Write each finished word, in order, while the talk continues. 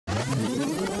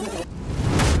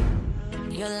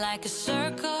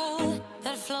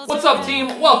What's up,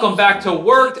 team? Welcome back to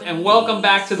Werkd and welcome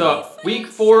back to the week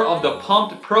 4 of the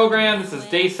pumped program. This is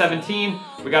day 17.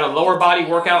 We got a lower body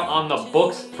workout on the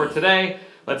books for today.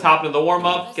 Let's hop into the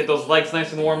warm-up, get those legs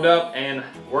nice and warmed up, and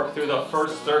work through the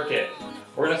first circuit.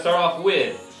 We're gonna start off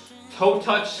with toe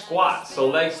touch squats. So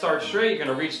legs start straight, you're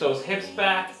gonna reach those hips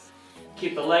back,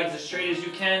 keep the legs as straight as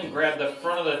you can, grab the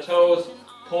front of the toes,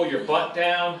 pull your butt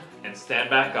down, and stand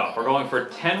back up. We're going for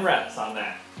 10 reps on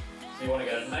that. So you wanna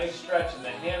get a nice stretch in the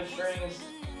hamstrings,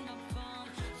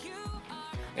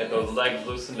 get those legs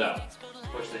loosened up.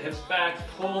 Push the hips back,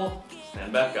 pull,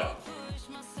 stand back up.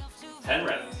 10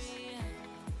 reps.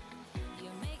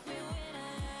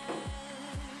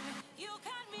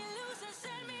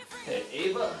 Okay,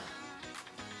 Ava.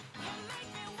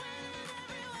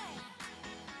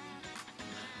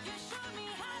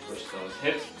 Push those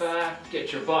hips back,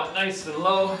 get your butt nice and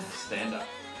low, stand up.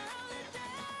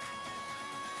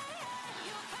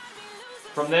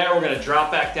 From there, we're gonna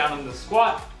drop back down into the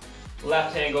squat.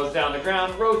 Left hand goes down the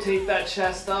ground, rotate that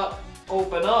chest up,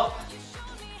 open up,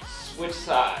 switch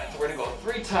sides. We're gonna go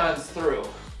 3 times through.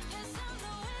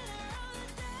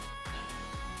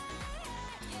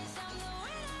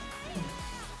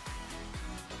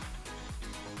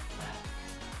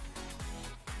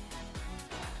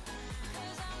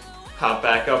 Hop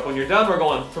back up when you're done. We're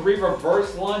going 3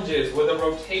 reverse lunges with a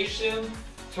rotation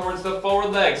towards the forward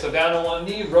leg. So down on one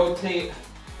knee, rotate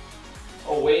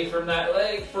away from that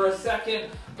leg for a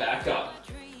second, back up.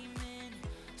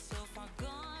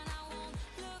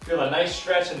 Feel a nice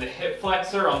stretch in the hip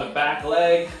flexor on the back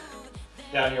leg,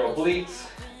 down your obliques,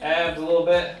 abs a little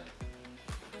bit.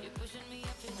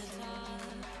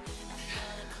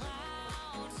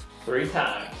 Three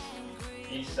times,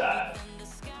 each side.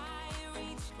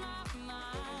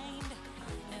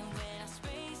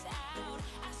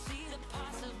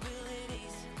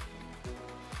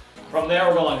 From there,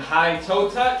 we're going high toe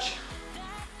touch,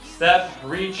 step,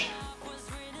 reach,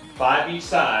 5 each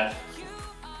side.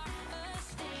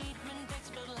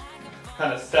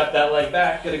 Kind of step that leg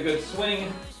back, get a good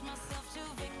swing.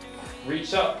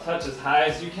 Reach up, touch as high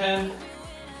as you can,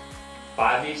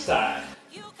 5 each side.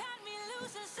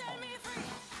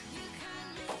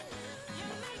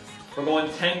 We're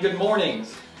going 10 good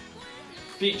mornings.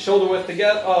 Feet shoulder width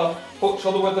together,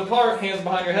 shoulder width apart, hands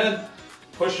behind your head.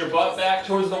 Push your butt back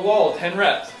towards the wall, 10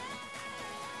 reps.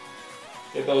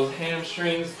 Get those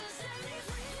hamstrings,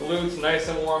 glutes nice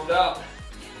and warmed up.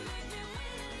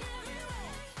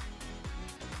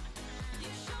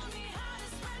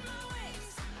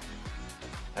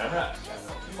 Ten reps.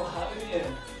 Got people hopping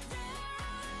in.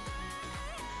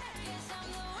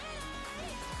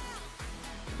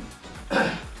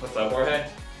 What's up, Jorge?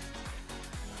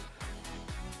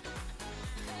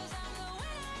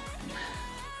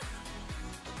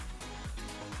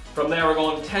 From there, we're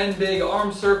going 10 big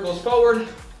arm circles forward,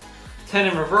 10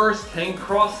 in reverse, 10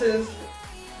 crosses.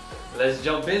 Let's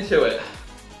jump into it.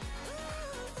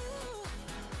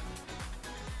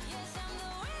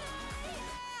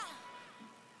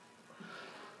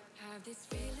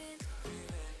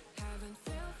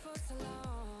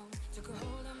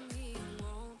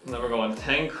 And then we're going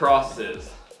 10 crosses.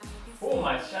 Oh,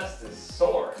 my chest is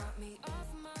sore.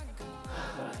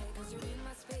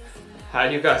 How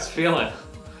you guys feeling?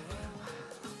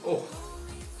 Oh.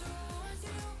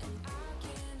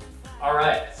 All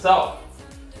right, so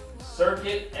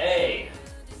circuit A.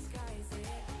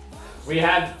 We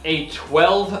have a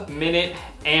 12-minute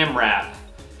AMRAP.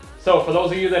 So for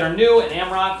those of you that are new, an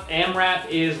AMRAP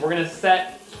is we're gonna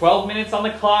set 12 minutes on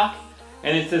the clock,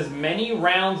 and it's as many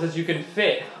rounds as you can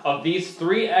fit of these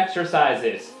 3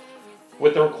 exercises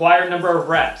with the required number of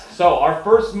reps. So our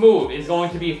first move is going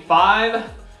to be 5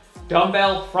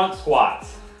 dumbbell front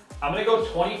squats. I'm gonna go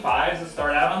 25s to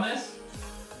start out on this.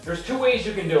 There's 2 ways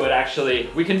you can do it, actually.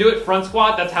 We can do it front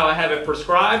squat, that's how I have it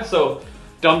prescribed, so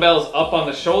dumbbells up on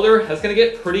the shoulder. That's gonna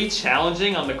get pretty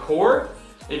challenging on the core.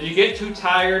 If you get too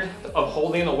tired of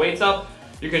holding the weights up,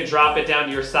 you can drop it down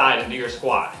to your side and do your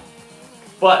squat.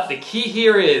 But the key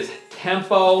here is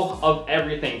tempo of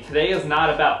everything. Today is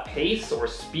not about pace or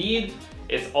speed,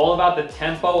 it's all about the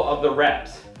tempo of the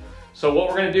reps. So what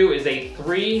we're gonna do is a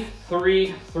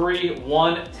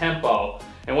 3-3-3-1 tempo.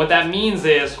 And what that means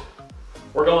is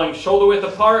we're going shoulder width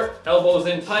apart, elbows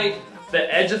in tight, the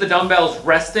edge of the dumbbell's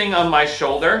resting on my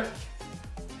shoulder.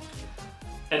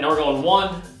 And we're going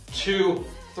 1, 2,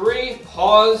 3,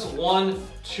 pause, 1,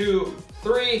 2,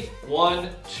 3, 1,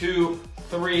 2,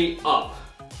 3, up.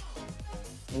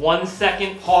 1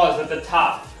 second pause at the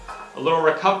top. A little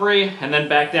recovery and then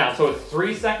back down. So it's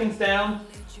 3 seconds down,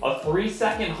 a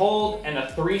 3-second hold, and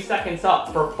a 3 seconds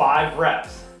up for 5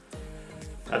 reps.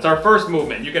 That's our first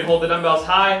movement. You can hold the dumbbells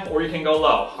high or you can go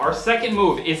low. Our second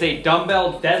move is a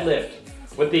dumbbell deadlift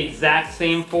with the exact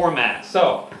same format.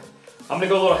 So I'm gonna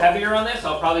go a little heavier on this.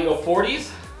 I'll probably go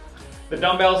 40s. The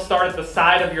dumbbells start at the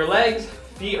side of your legs.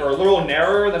 Feet are a little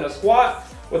narrower than a squat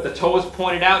with the toes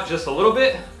pointed out just a little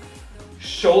bit.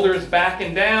 Shoulders back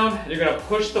and down. You're gonna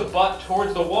push the butt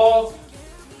towards the wall.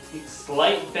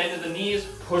 Slight bend of the knees,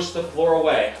 push the floor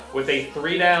away with a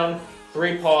 3 down,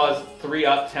 3 pause, 3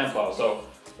 up tempo. So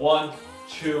 1,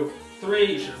 2,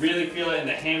 3. You should really feel it in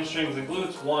the hamstrings and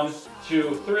glutes. 1,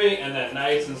 2, 3, and then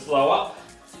nice and slow up.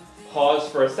 Pause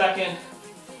for a second,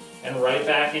 and right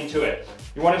back into it.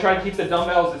 You want to try to keep the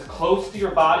dumbbells as close to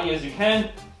your body as you can.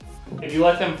 If you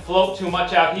let them float too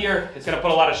much out here, it's going to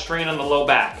put a lot of strain on the low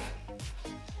back.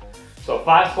 So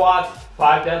 5 squats,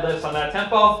 5 deadlifts on that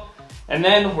tempo. And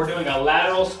then we're doing a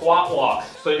lateral squat walk.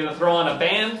 So you're gonna throw on a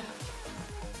band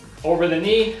over the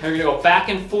knee, and you're gonna go back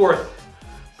and forth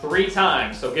 3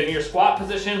 times. So get in your squat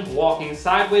position, walking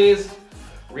sideways,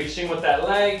 reaching with that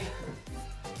leg.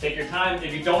 Take your time.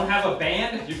 If you don't have a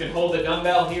band, you can hold the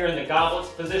dumbbell here in the goblets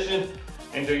position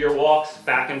and do your walks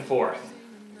back and forth.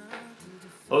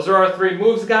 Those are our 3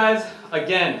 moves, guys.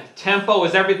 Again, tempo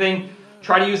is everything.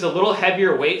 Try to use a little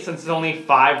heavier weight since it's only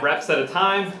 5 reps at a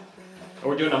time. And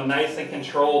we're doing them nice and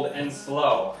controlled and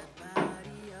slow.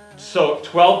 So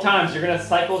 12 times, you're gonna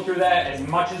cycle through that as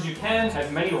much as you can,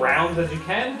 as many rounds as you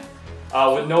can,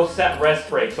 with no set rest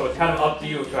break. So it's kind of up to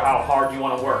you to how hard you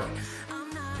wanna work.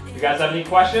 You guys have any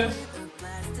questions?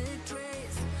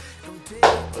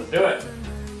 Let's do it.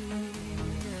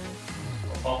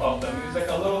 We'll bump up the music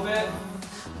a little bit.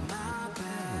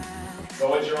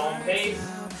 Go at your own pace.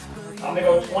 I'm gonna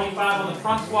go 25 on the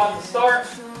front squat to start.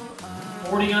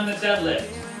 40 on the deadlift.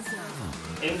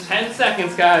 In 10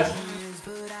 seconds, guys.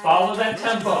 Follow that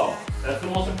tempo. That's the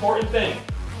most important thing.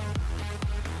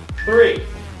 3,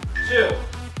 2,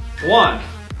 1.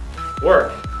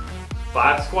 Work.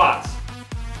 5 squats.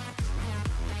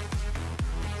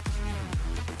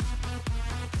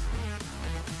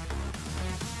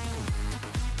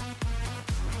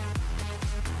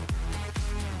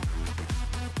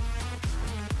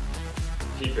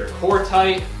 Keep your core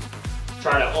tight.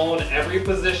 Try to own every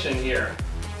position here.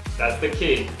 That's the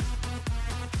key.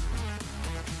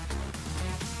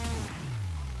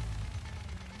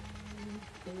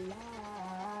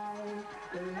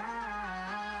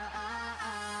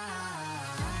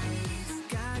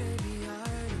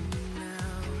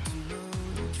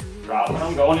 Dropping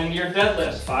them, going into your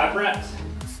deadlifts, 5 reps.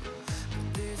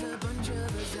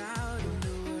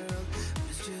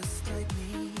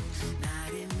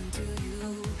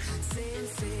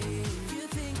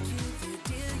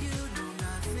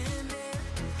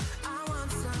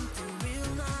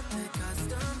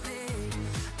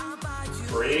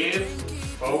 Breathe,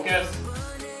 focus.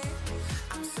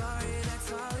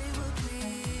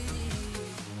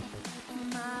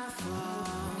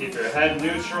 Keep your head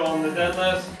neutral on the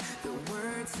deadlift.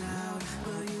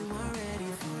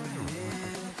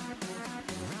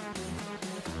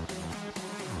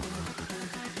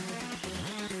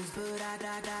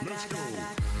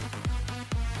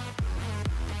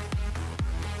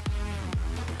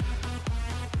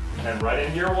 And then right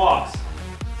into your walks.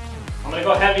 I'm gonna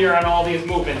go heavier on all these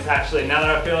movements actually, now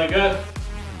that I'm feeling good.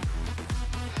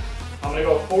 I'm gonna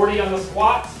go 40 on the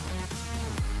squats,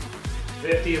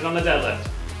 50s on the deadlift.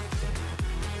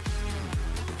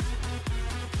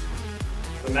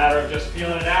 It's a matter of just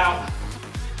feeling it out.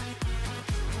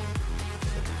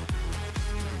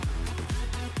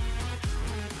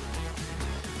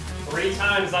 Three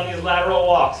times on these lateral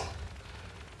walks.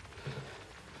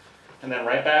 And then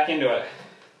right back into it.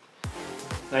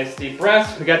 Nice deep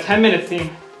breaths. We got 10 minutes,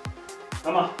 team.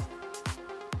 Come on.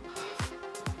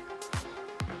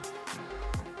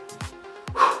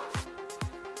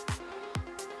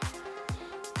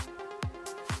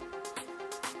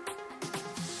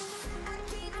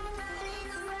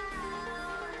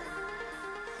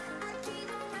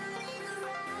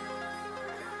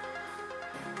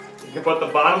 You can put the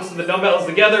bottoms of the dumbbells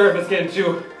together if it's getting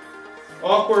too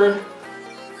awkward.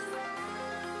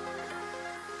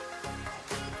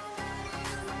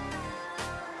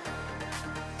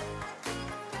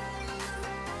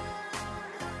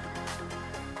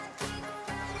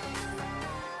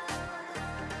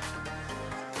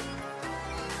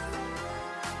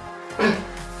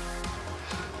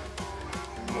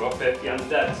 Go 50 on the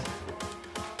deads.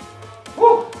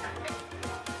 Woo!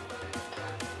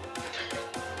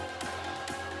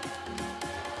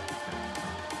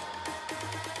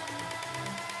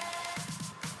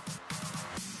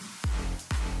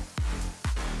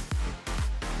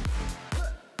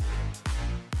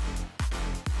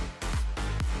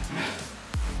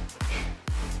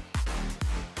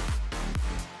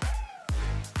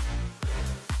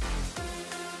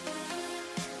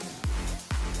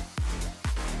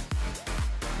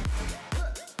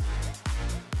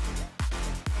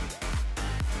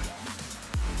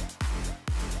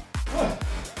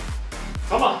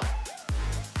 Come on.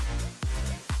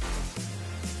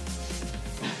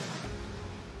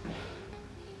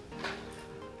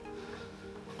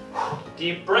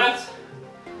 Deep breaths.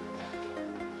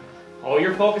 All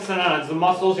you're focusing on is the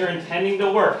muscles you're intending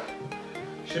to work.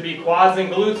 Should be quads and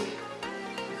glutes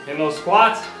in those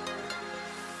squats.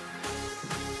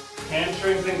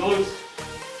 Hamstrings and glutes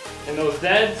in those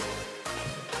deads.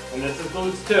 And this is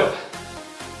glutes too.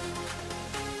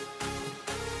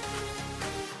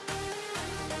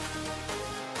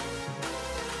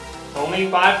 Only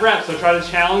 5 reps, so try to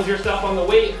challenge yourself on the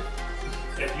weight.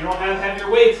 If you don't have heavier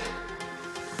weights,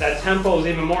 that tempo is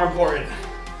even more important.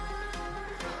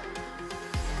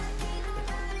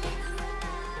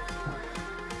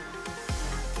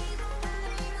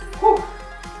 Whew.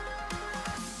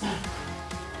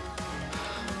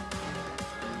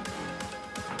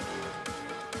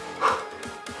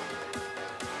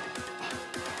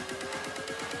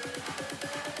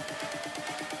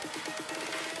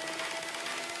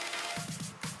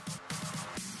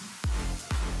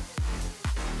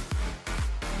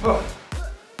 Oh.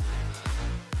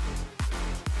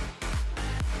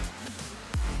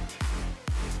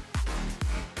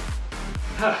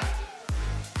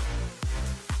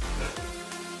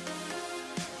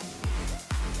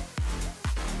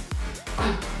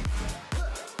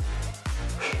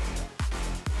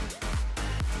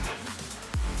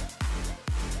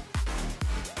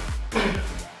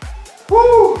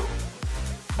 Woo!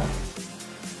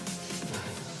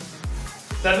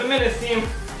 7 minutes, team.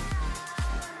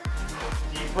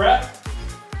 Deep breath.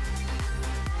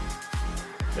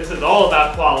 This is all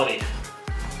about quality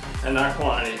and not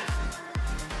quantity.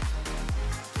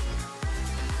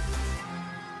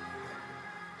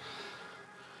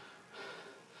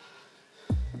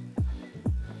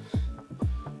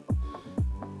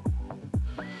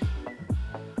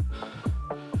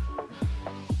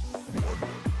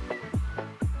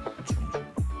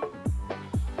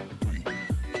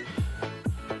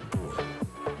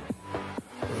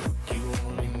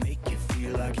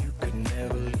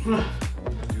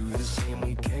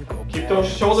 Keep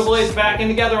those shoulder blades back in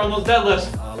together on those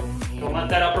deadlifts. Don't let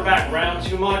that upper back round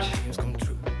too much.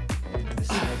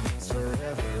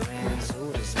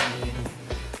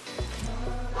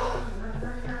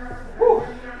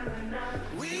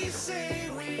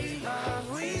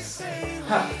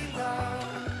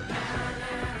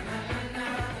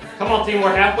 Come on, team,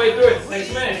 we're halfway through it.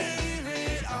 6 minutes.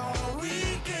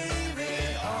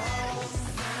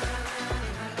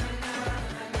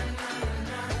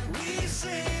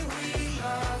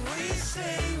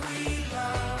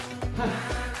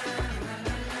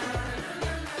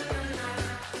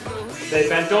 Stay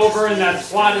bent over in that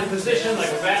squatted position like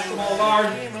a basketball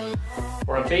guard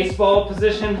or a baseball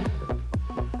position,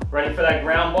 ready for that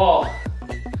ground ball.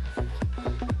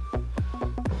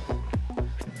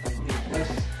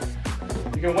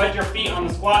 You can wet your feet on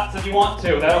the squats if you want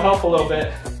to. That'll help a little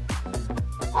bit.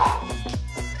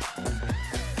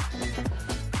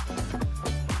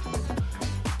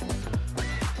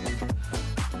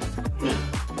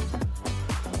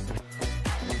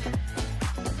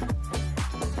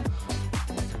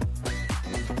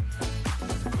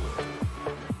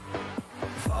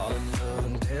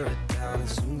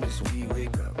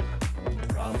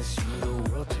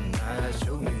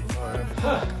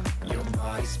 Your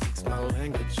body speaks my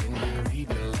language and you read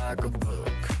me like a book.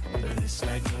 This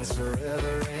night means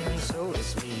forever and so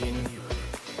does me and you.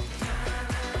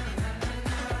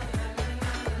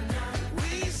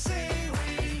 We say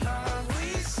we love.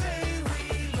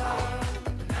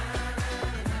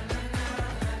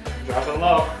 Dropping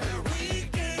low. We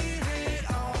gave it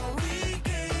all.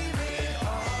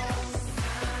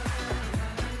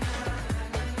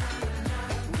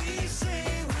 We say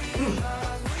we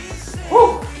love.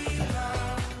 Woo.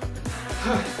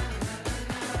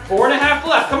 4.5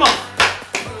 left, come on.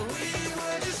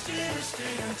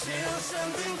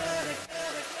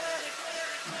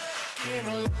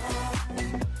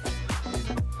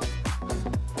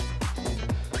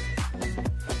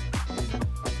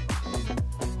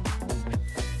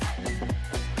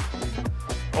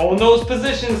 Own those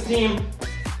positions, team.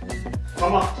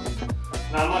 Come on.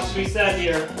 Not much to be said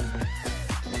here.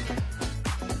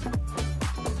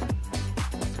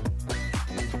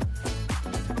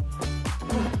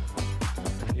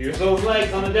 Use those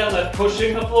legs on the deadlift,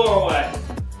 pushing the floor away.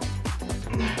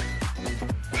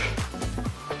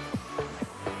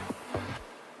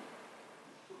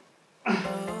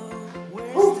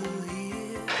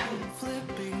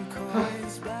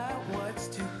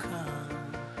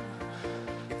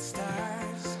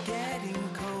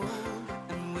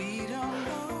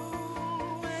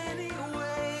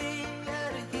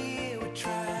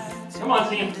 Come on,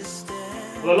 team.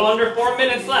 A little under 4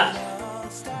 minutes left.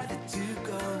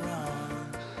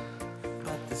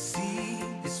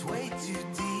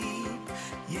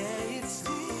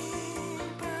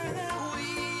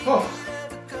 Oh.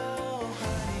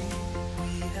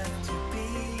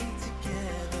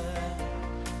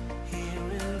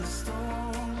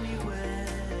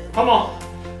 Come on.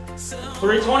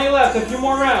 320 left, a few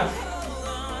more rounds.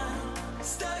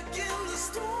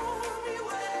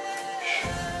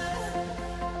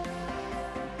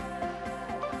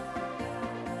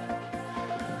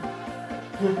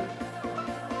 I'm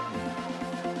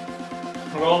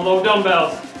going low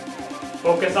dumbbells.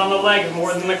 Focus on the legs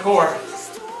more than the core.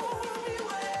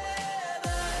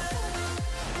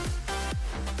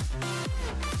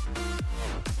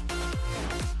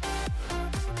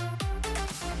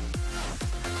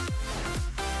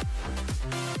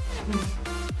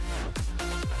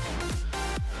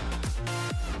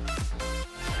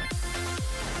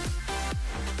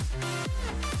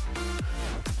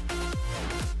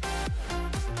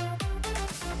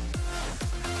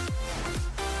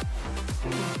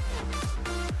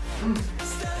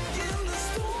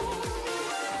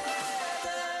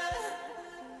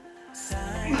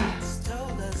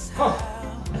 Huh.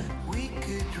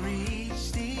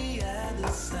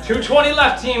 220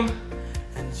 left, team.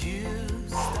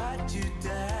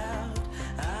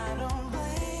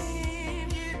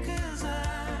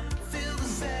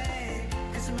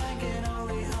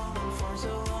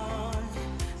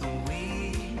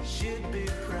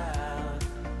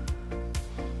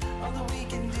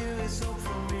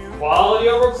 Quality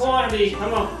over quantity.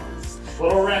 Come on. A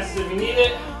little rest if you need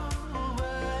it.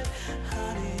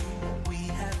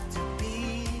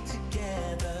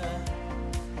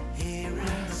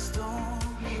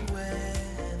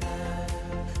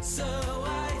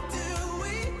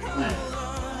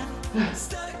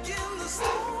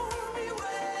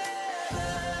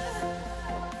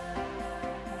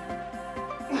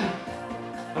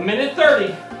 A minute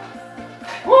 30.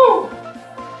 Woo!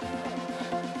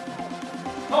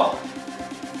 Oh.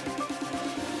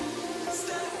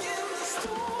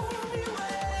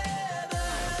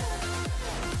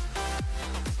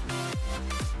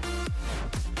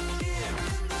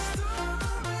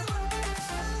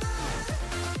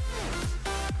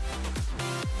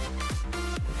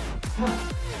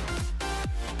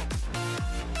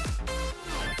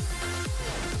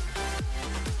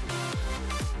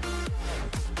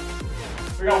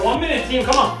 We got 1 minute, team.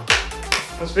 Come on.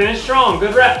 Let's finish strong.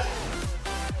 Good reps.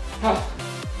 I'm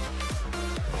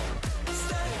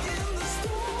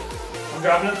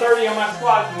dropping a 30 on my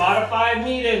squats. Modify if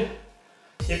needed.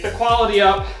 Keep the quality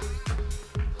up.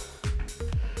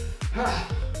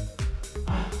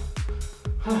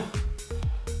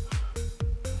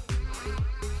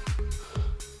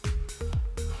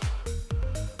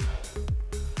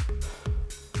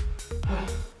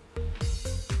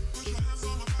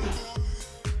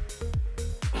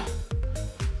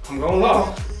 I'm going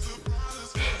low.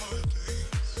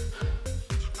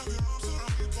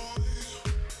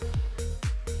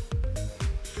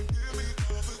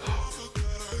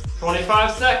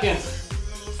 "25 seconds.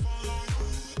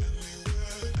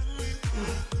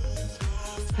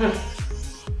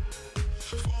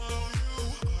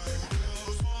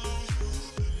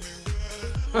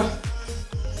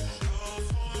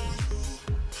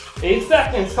 8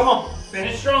 seconds. Come on.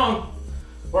 Finish strong.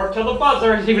 Work till the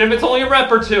buzzer, even if it's only a rep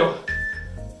or two.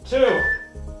 2,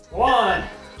 1.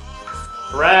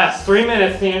 Rest. 3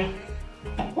 minutes, team.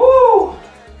 Woo!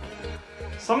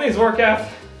 Some of these workouts,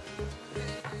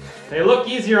 they look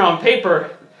easier on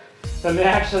paper than they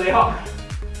actually are.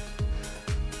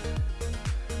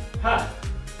 Huh.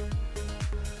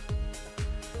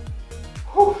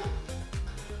 Whew.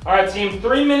 All right, team,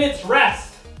 3 minutes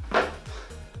rest.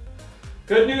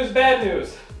 Good news, bad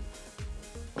news.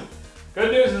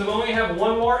 Good news is we only have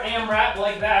one more AMRAP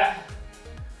like that.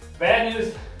 Bad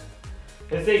news,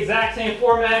 it's the exact same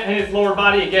format and it's lower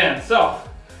body again. So,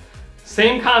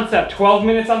 same concept, 12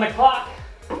 minutes on the clock.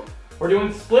 We're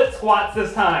doing split squats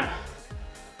this time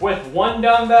with one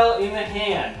dumbbell in the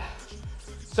hand.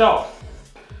 So,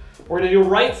 we're gonna do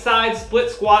right side split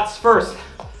squats first.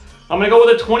 I'm gonna go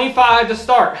with a 25 to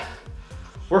start.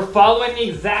 We're following the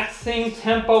exact same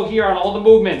tempo here on all the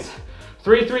movements.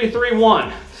 3, 3, 3,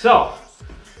 1. So,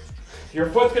 your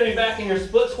foot's gonna be back in your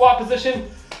split squat position.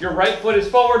 Your right foot is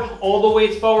forward, all the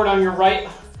weight's forward on your right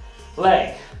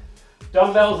leg.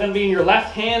 Dumbbell's gonna be in your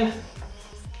left hand,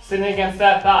 sitting against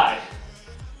that thigh.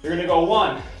 You're gonna go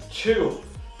 1, 2,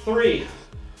 3,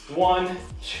 1,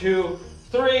 2,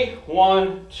 3,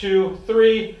 1, 2,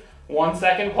 3. 1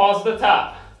 second pause at the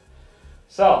top.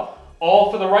 So,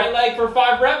 All for the right leg for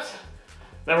 5 reps.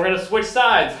 Then we're gonna switch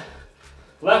sides.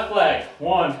 Left leg,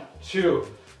 1, 2,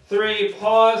 3,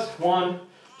 pause, 1,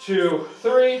 2,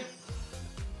 3,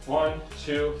 1,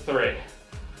 2, 3.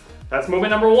 That's movement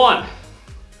number 1,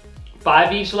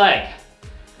 5 each leg.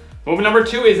 Movement number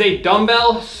 2 is a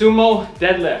dumbbell sumo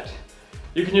deadlift.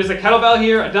 You can use a kettlebell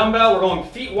here, a dumbbell. We're going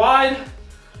feet wide.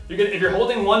 If you're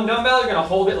holding 1 dumbbell, you're gonna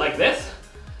hold it like this,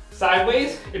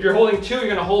 sideways. If you're holding 2, you're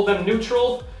gonna hold them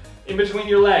neutral in between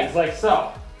your legs, like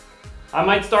so. I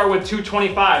might start with 2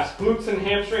 25s. Glutes and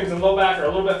hamstrings and low back are a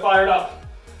little bit fired up.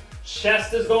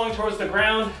 Chest is going towards the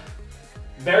ground.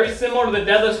 Very similar to the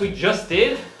deadlifts we just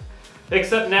did,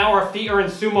 except now our feet are in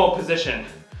sumo position.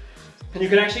 And you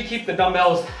can actually keep the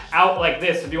dumbbells out like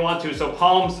this if you want to. So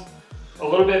palms a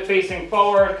little bit facing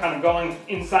forward, kind of going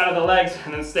inside of the legs,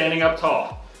 and then standing up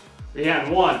tall.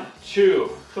 Again, 1,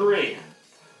 2, 3.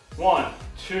 1,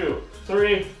 2,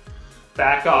 3.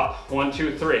 Back up, 1,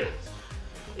 2, 3.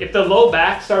 If the low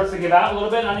back starts to give out a little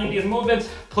bit on any of these movements,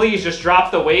 please just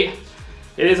drop the weight.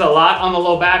 It is a lot on the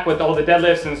low back with all the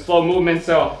deadlifts and slow movements,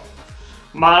 so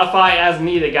modify as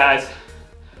needed, guys.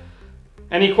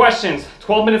 Any questions?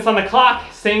 12 minutes on the clock,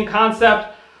 same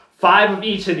concept, 5 of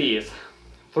each of these.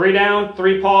 3 down,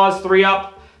 3 pause, 3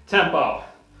 up, tempo.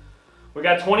 We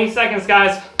got 20 seconds,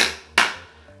 guys.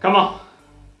 Come on.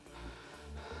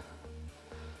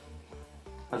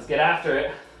 Let's get after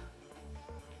it.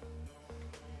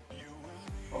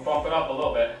 We'll bump it up a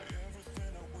little bit.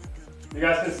 You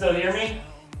guys can still hear me?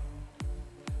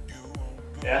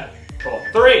 Yeah? Cool.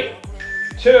 3,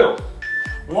 2,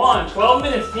 1. 12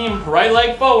 minutes, team. Right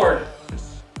leg forward.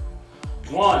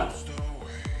 1.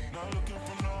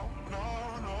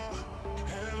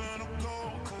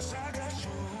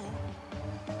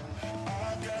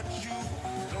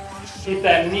 Keep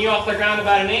that knee off the ground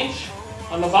about 1 inch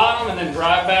on the bottom and then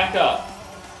drive back up.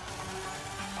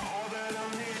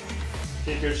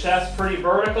 Keep your chest pretty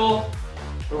vertical.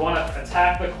 We want to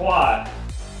attack the quad.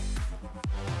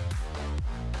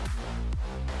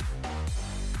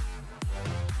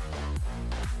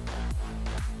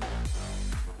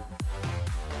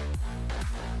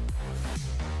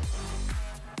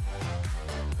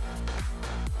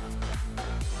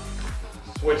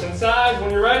 Switching sides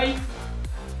when you're ready.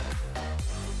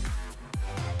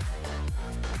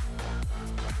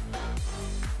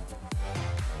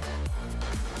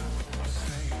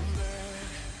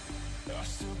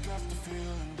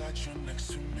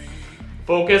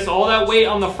 Focus all that weight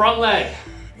on the front leg.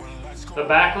 The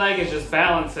back leg is just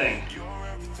balancing.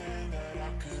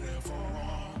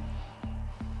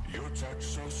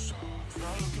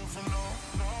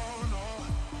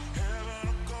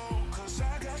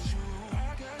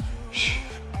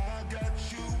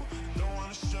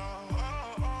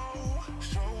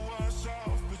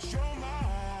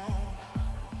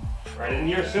 Right into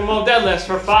your sumo deadlifts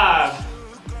for 5.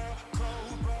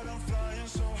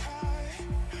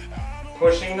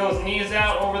 Pushing those knees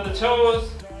out over the toes.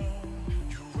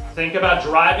 Think about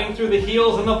driving through the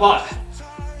heels and the butt.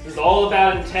 It's all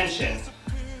about intention.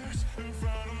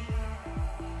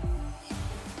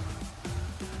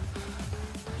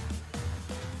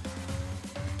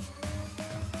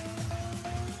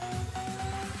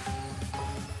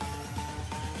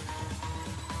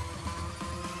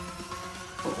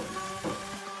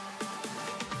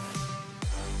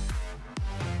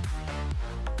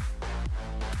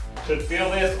 Should feel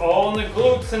this all in the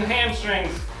glutes and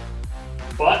hamstrings,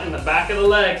 butt in the back of the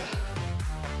legs.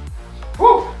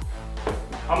 Whew.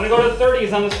 I'm gonna go to the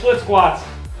 30s on the split squats,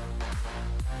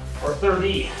 or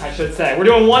 30, I should say. We're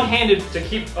doing one-handed to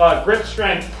keep grip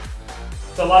strength.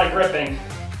 It's a lot of gripping.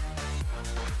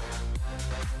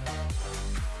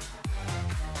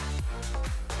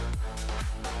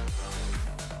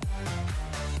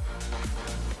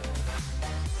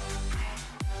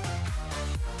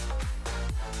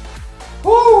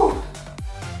 Woo!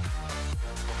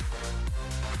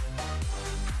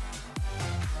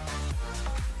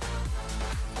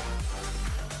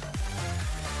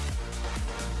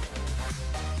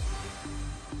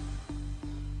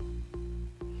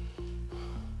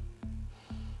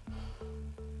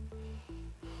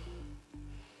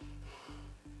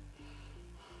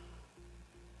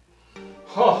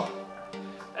 Oh,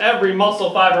 every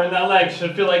muscle fiber in that leg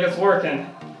should feel like it's working.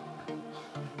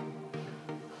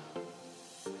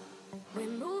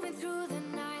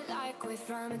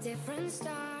 From a different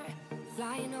start,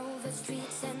 flying over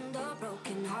streets and our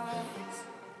broken hearts,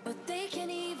 but they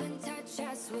can't even touch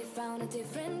us. We found a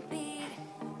different beat.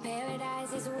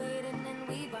 Paradise is waiting and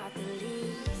we bought the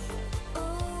leaves.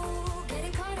 Oh,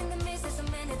 getting caught in the mist, there's so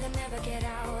many that never get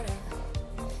out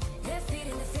of. They're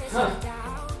feeding the fears of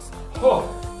doubt. Oh.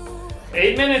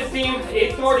 8 minutes, team.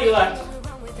 8:40 left.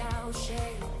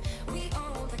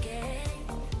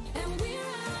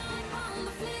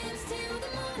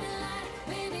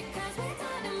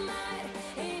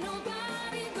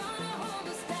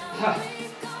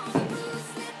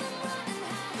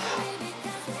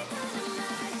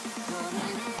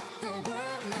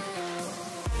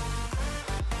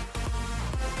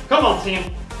 Come on,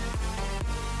 team.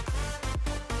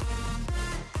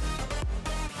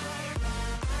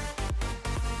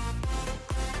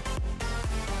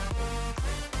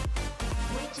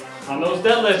 On those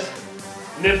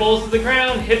deadlifts, nipples to the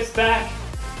ground, hips back,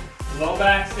 low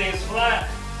back stays flat.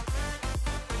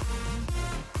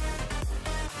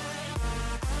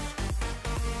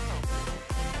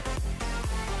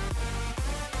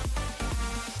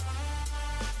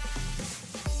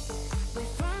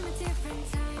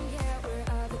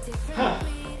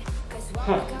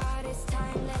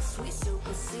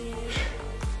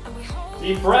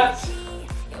 Deep breaths.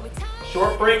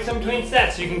 Short breaks in between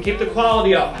sets so you can keep the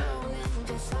quality up.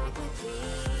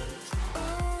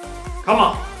 Come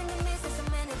on.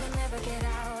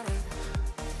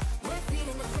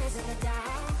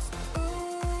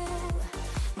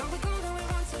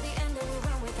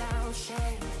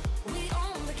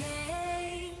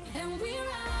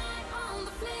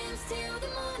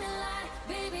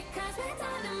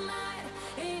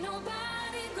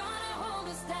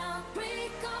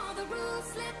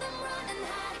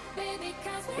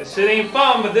 This shit ain't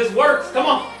fun, but this works. Come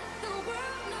on.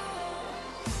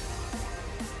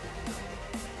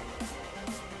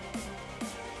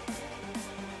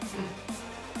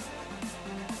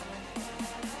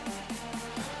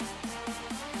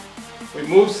 We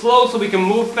move slow so we can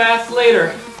move fast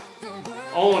later.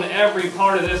 Own every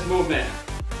part of this movement.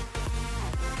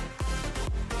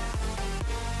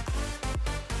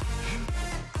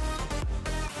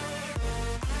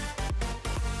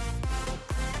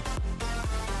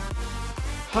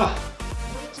 Huh.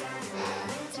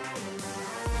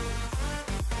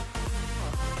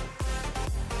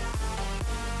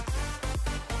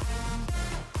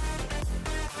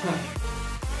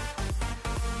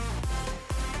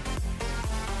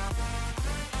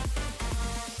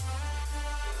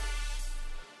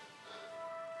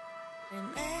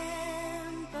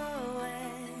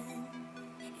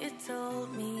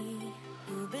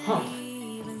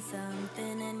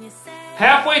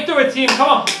 Halfway through it, team. Come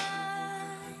on.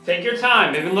 Take your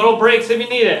time, even little breaks if you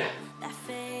need it.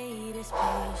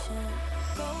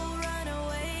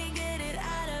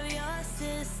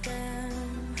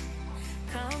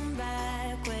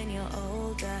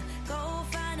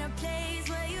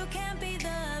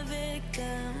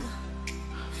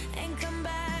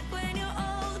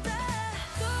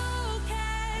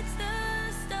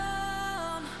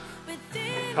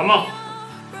 Come on.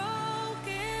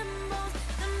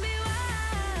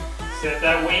 Set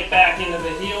that weight back into the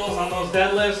heels on those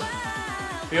deadlifts.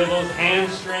 Feel those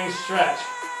hamstrings stretch.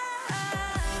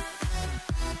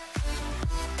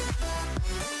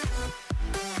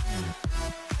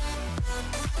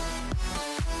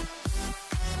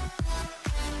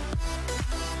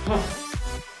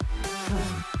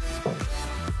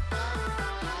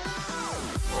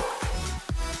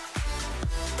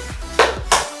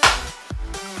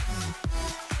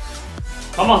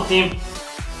 Come on, team.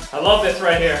 I love this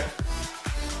right here.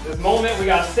 This moment, we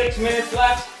got 6 minutes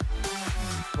left.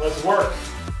 Let's work.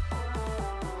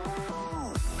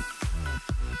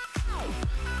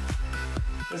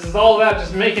 This is all about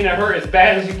just making it hurt as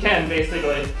bad as you can,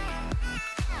 basically.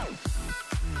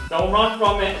 Don't run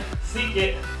from it, seek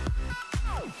it.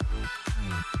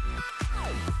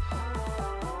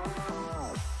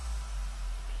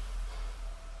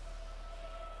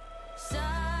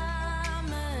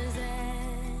 Summer's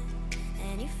end,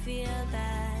 and you feel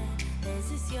that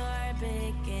this is your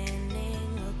beginning.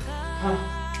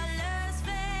 Colors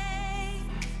fade,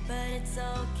 but it's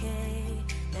okay.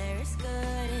 There is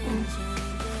good in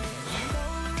changes. Go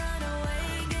run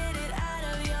away, get it out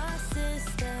of your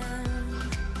system.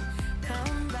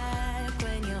 Come back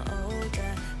when you're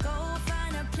older. Go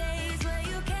find a place where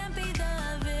you can't be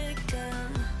the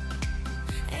victim.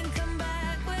 And come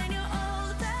back when you're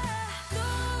older.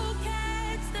 Go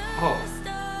catch the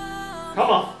storm. Come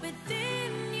on.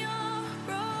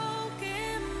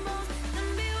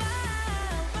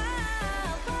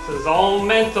 This is all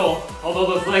mental, although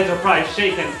those legs are probably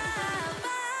shaking.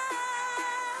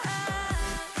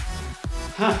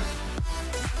 Huh.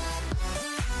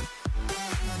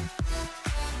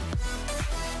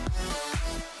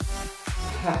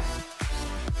 Huh.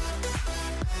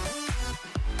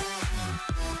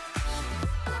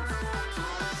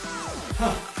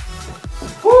 Huh.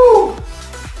 Woo!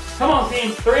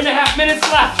 team, 3.5 minutes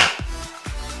left.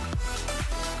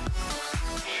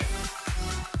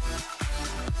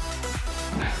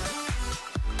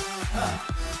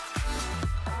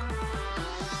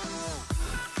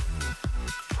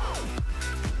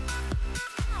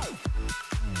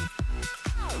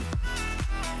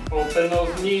 Open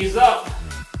those knees up.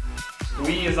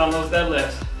 Squeeze on those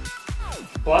deadlifts.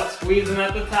 Butt squeezing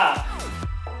at the top.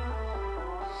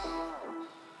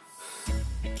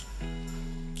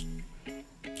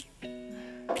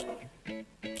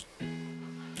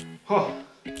 Oh.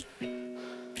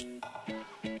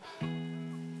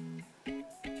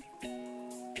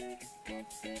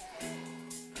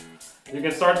 You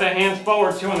can start the hands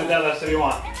forward too on the deadlifts if you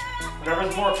want.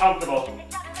 Whatever's more comfortable.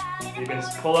 You can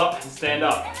pull up and stand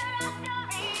up.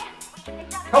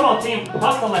 Come on team,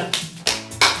 hustle it.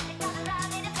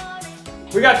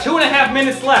 We got 2.5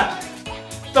 minutes left.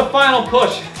 It's the final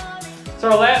push. It's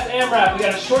our last AMRAP. We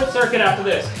got a short circuit after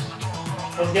this.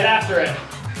 Let's get after it.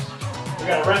 We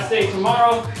got a rest day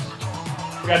tomorrow.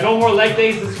 We got no more leg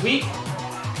days this week.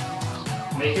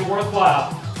 Make it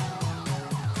worthwhile.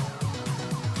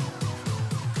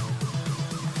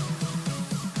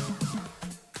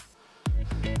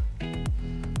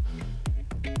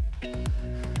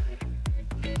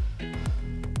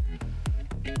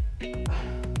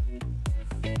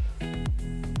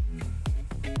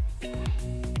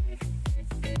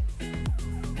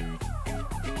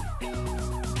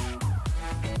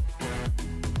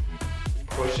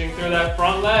 Pushing through that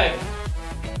front leg.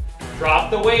 Drop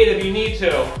the weight if you need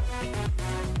to.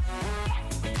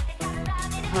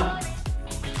 Huh.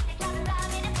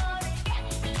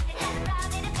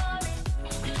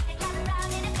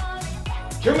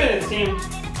 Two minutes, team.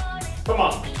 Come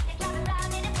on.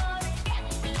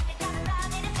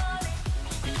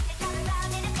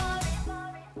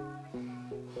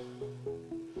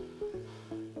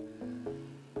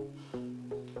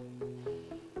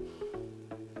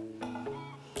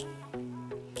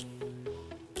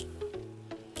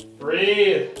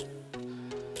 Breathe.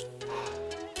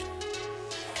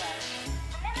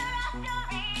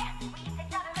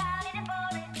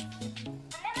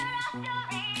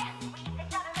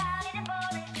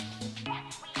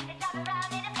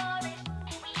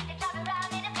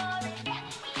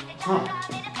 Huh.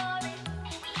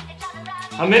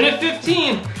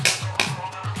 1:15.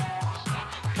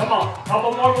 Come on,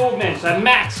 couple more movements at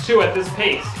max 2 at this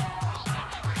pace.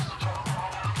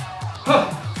 Huh.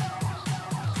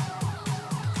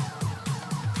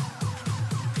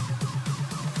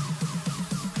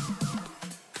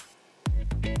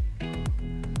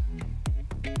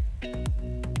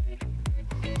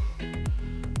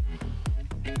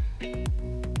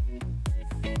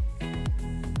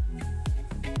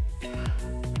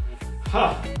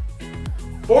 Huh.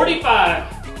 45.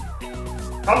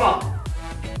 Come on.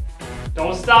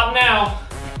 Don't stop now.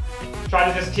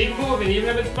 Try to just keep moving, even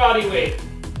if it's body weight.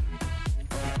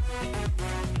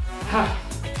 Huh.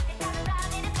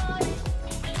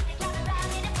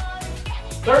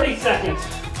 30 seconds.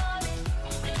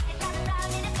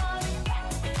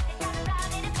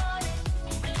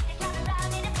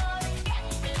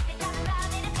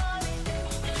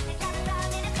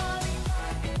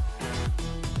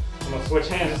 I'm gonna switch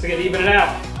hands just to get even it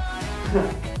out.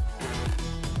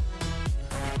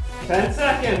 10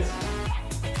 seconds.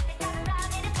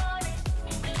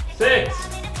 6,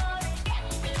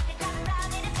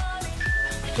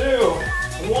 2,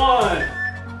 1,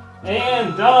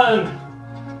 and done.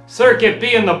 Circuit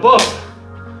B in the book.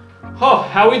 Oh,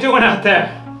 how we doing out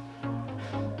there?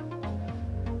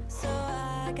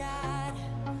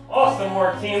 Awesome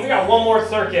work, team. We got one more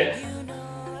circuit.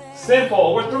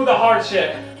 Simple. We're through the hard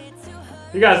shit.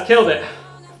 You guys killed it.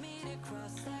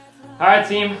 All right,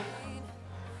 team.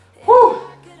 Whew.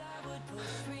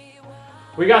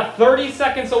 We got 30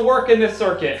 seconds of work in this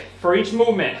circuit for each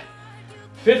movement.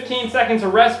 15 seconds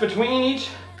of rest between each.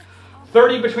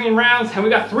 30 between rounds, and we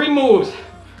got 3 moves.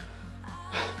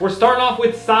 We're starting off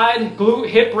with side glute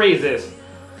hip raises.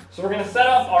 So we're gonna set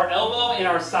up our elbow in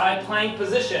our side plank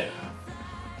position.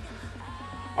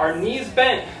 Our knees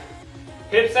bent,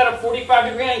 hips at a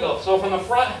 45-degree angle. So from the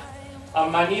front,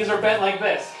 my knees are bent like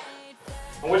this.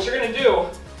 And what you're gonna do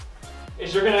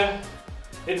is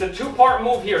it's a 2-part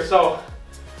move here. So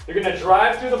you're gonna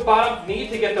drive through the bottom knee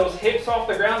to get those hips off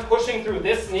the ground, pushing through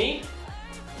this knee,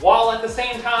 while at the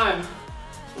same time,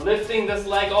 lifting this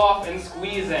leg off and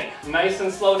squeezing. Nice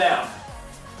and slow down.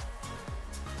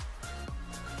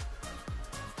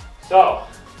 So,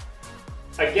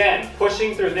 again,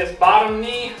 pushing through this bottom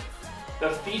knee,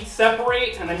 the feet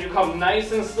separate, and then you come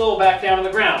nice and slow back down to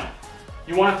the ground.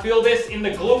 You want to feel this in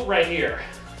the glute right here.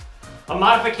 A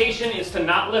modification is to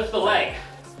not lift the leg.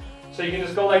 So you can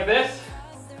just go like this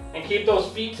and keep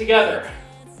those feet together.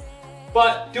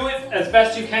 But do it as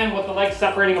best you can with the legs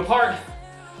separating apart.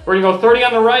 We're gonna go 30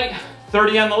 on the right,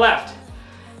 30 on the left.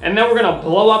 And then we're gonna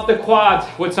blow up the quads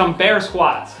with some bear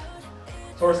squats.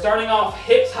 So we're starting off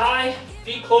hips high,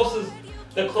 feet closest.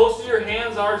 The closer your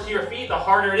hands are to your feet, the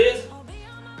harder it is.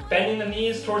 Bending the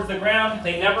knees towards the ground.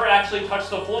 They never actually touch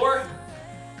the floor.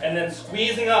 And then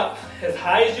squeezing up as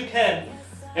high as you can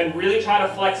and really try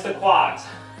to flex the quads.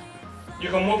 You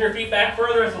can move your feet back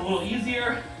further, it's a little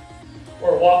easier,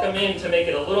 or walk them in to make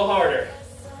it a little harder.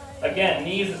 Again,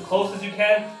 knees as close as you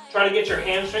can. Try to get your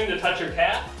hamstring to touch your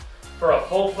calf for a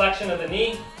full flexion of the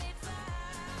knee.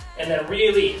 And then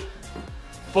really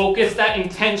focus that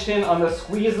intention on the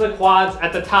squeeze of the quads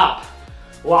at the top.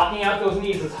 Locking out those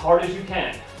knees as hard as you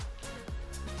can.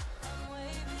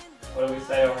 What do we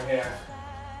say over here?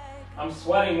 I'm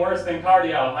sweating worse than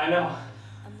cardio, I know.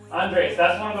 Andres,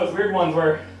 that's one of those weird ones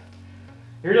where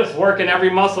you're just working every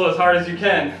muscle as hard as you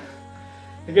can.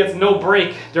 It gets no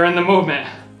break during the movement.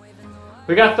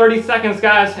 We got 30 seconds,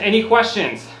 guys. Any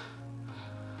questions?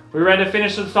 We ready to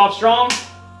finish this off strong?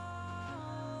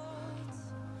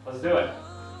 Let's do it.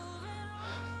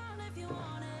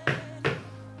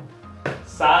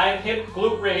 Side hip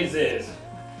glute raises.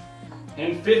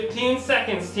 In 15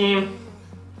 seconds, team.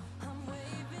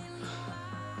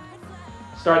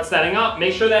 Start setting up.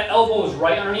 Make sure that elbow is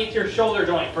right underneath your shoulder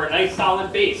joint for a nice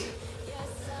solid base.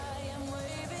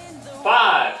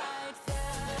 5,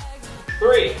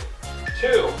 3,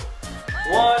 2,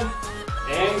 1,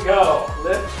 and go.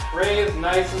 Lift, raise,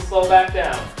 nice and slow back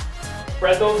down.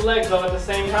 Spread those legs up at the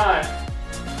same time.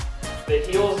 The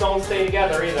heels don't stay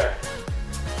together either.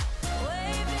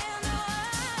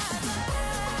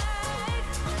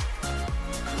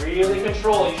 Really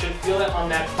control. You should feel it on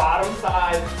that bottom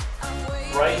side.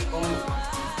 Right glute.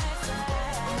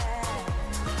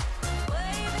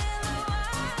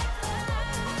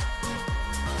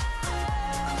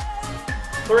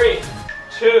 Three,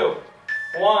 2,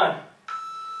 1.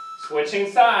 Switching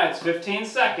sides, 15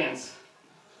 seconds.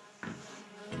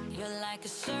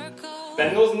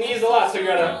 Bend those knees a lot so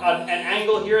you're at an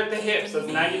angle here at the hips of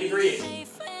 90 degrees.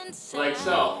 Like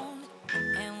so.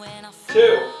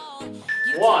 2,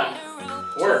 1.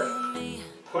 Work.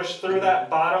 Push through that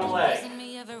bottom leg.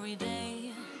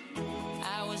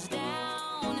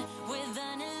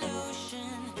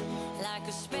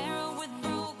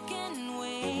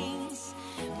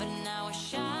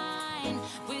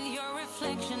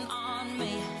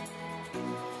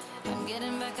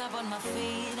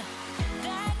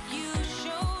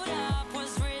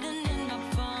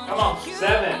 Come on,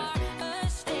 7,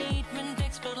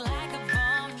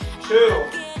 2,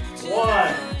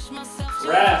 1.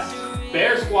 Rest.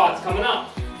 Bear squats coming up.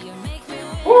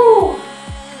 Woo!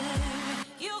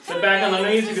 Sit back on the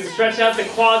knees. You can stretch out the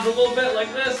quads a little bit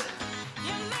like this.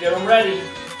 Get them ready.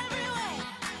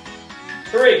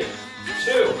 3,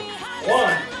 2,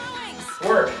 1.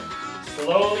 Work.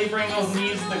 Slowly bring those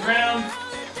knees to the ground.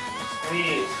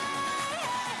 Squeeze.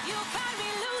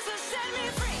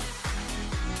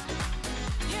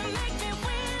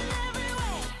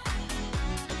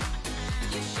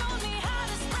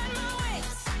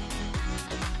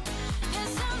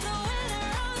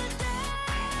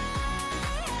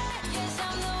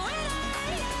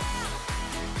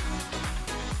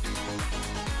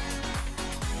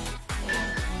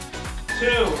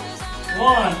 Two,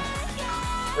 1.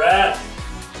 Rest.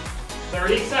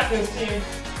 30 seconds, team.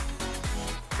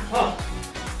 Huh.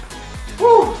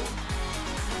 Woo.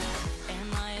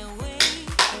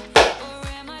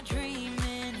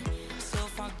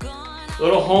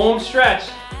 Little home stretch.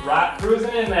 Rock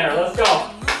cruising in there. Let's go.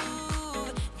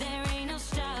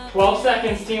 12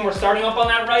 seconds, team. We're starting up on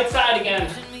that right side again.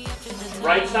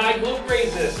 Right side glute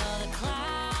raises.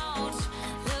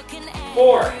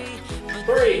 4,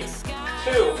 3,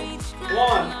 2,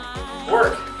 1.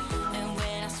 Work.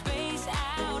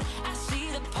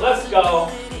 Let's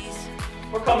go.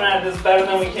 We're coming out of this better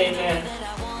than we came in.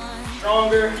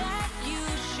 Stronger.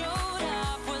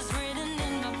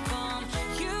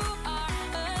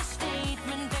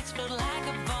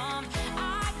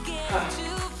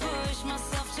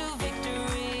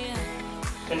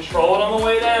 Control it on the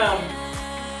way down.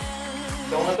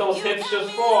 Don't let those hips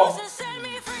just fall.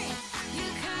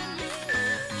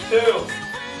 2,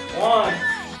 1.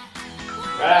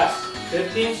 Rest.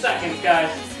 15 seconds,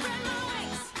 guys.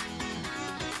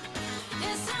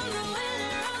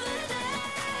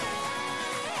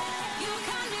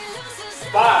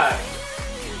 5,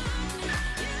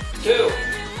 2,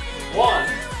 1.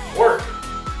 Work.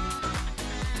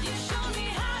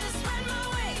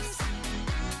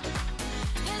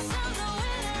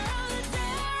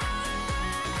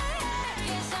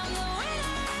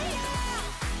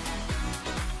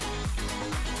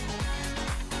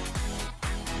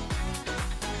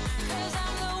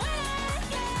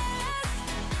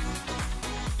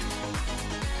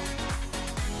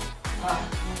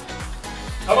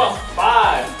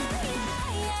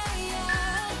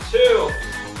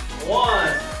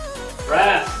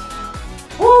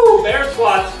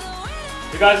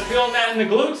 guys feeling that in the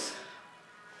glutes?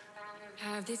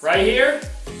 Right here.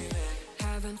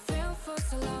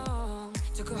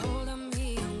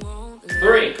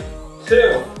 3,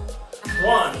 2,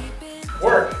 1,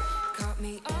 work.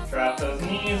 Drop those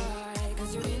knees,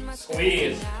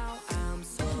 squeeze.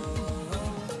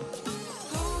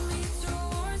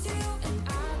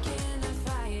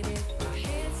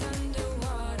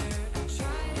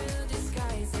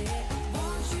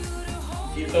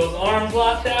 Keep those arms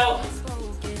locked out.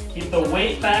 Keep the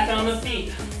weight back on the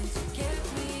feet.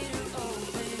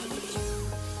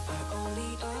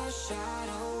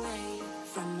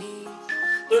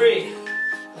 Three,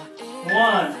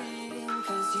 1,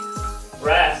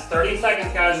 rest. 30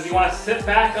 seconds, guys. If you want to sit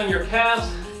back on your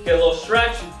calves, get a little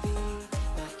stretch.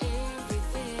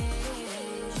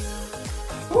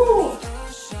 Woo.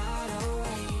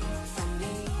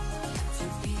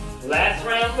 Last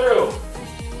round through.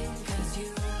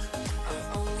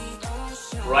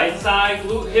 Right side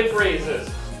glute hip raises.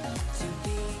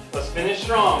 Let's finish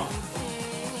strong.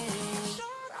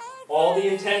 All the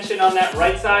intention on that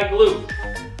right side glute.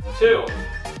 2,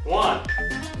 1,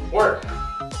 work.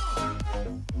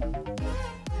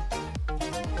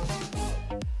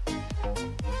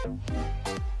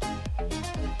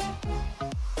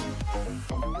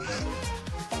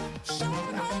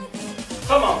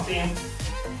 Come on, team.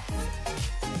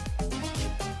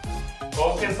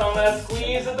 Focus on that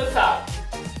squeeze at the top.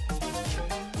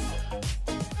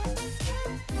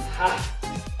 Ha.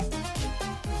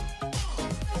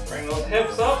 Bring those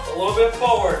hips up a little bit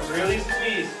forward. Really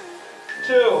squeeze.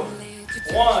 2,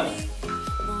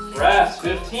 1. Rest.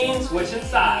 15. Switching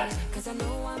sides.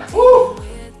 Woo!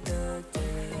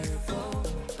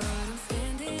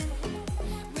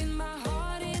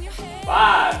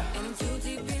 5,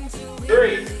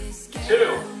 3,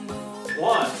 2,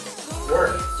 1.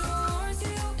 Work.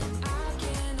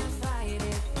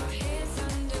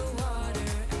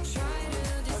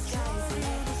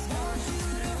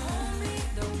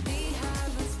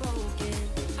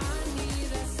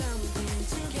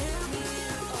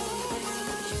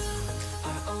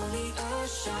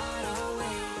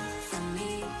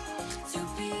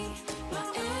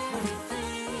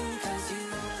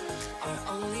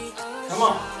 Come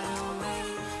on.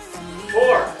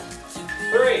 4,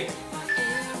 3,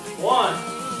 1.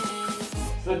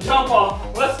 So jump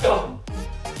off. Let's go.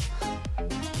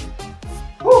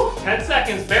 Woo. 10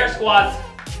 seconds. Bear squats.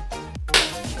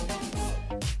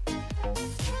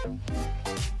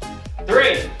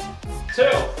 3, 2,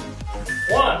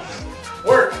 1.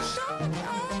 Work.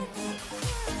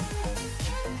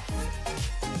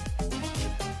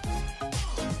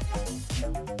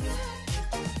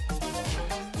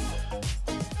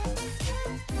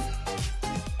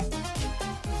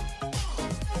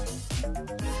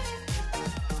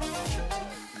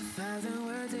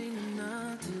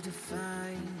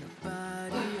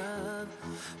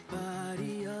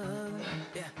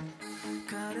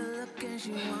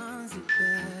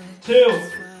 Two,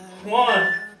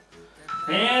 1,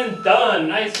 and done.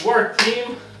 Nice work,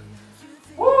 team.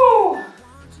 Woo!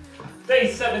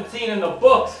 Day 17 in the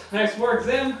books. Nice work,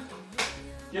 Zim.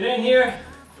 Get in here.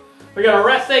 We got a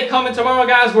rest day coming tomorrow,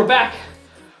 guys. We're back.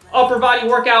 Upper body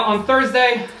workout on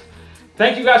Thursday.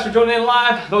 Thank you guys for joining in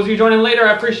live. Those of you joining later,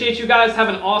 I appreciate you guys. Have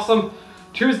an awesome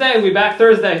Tuesday. We'll be back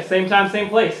Thursday. Same time, same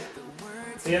place.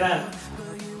 See you then.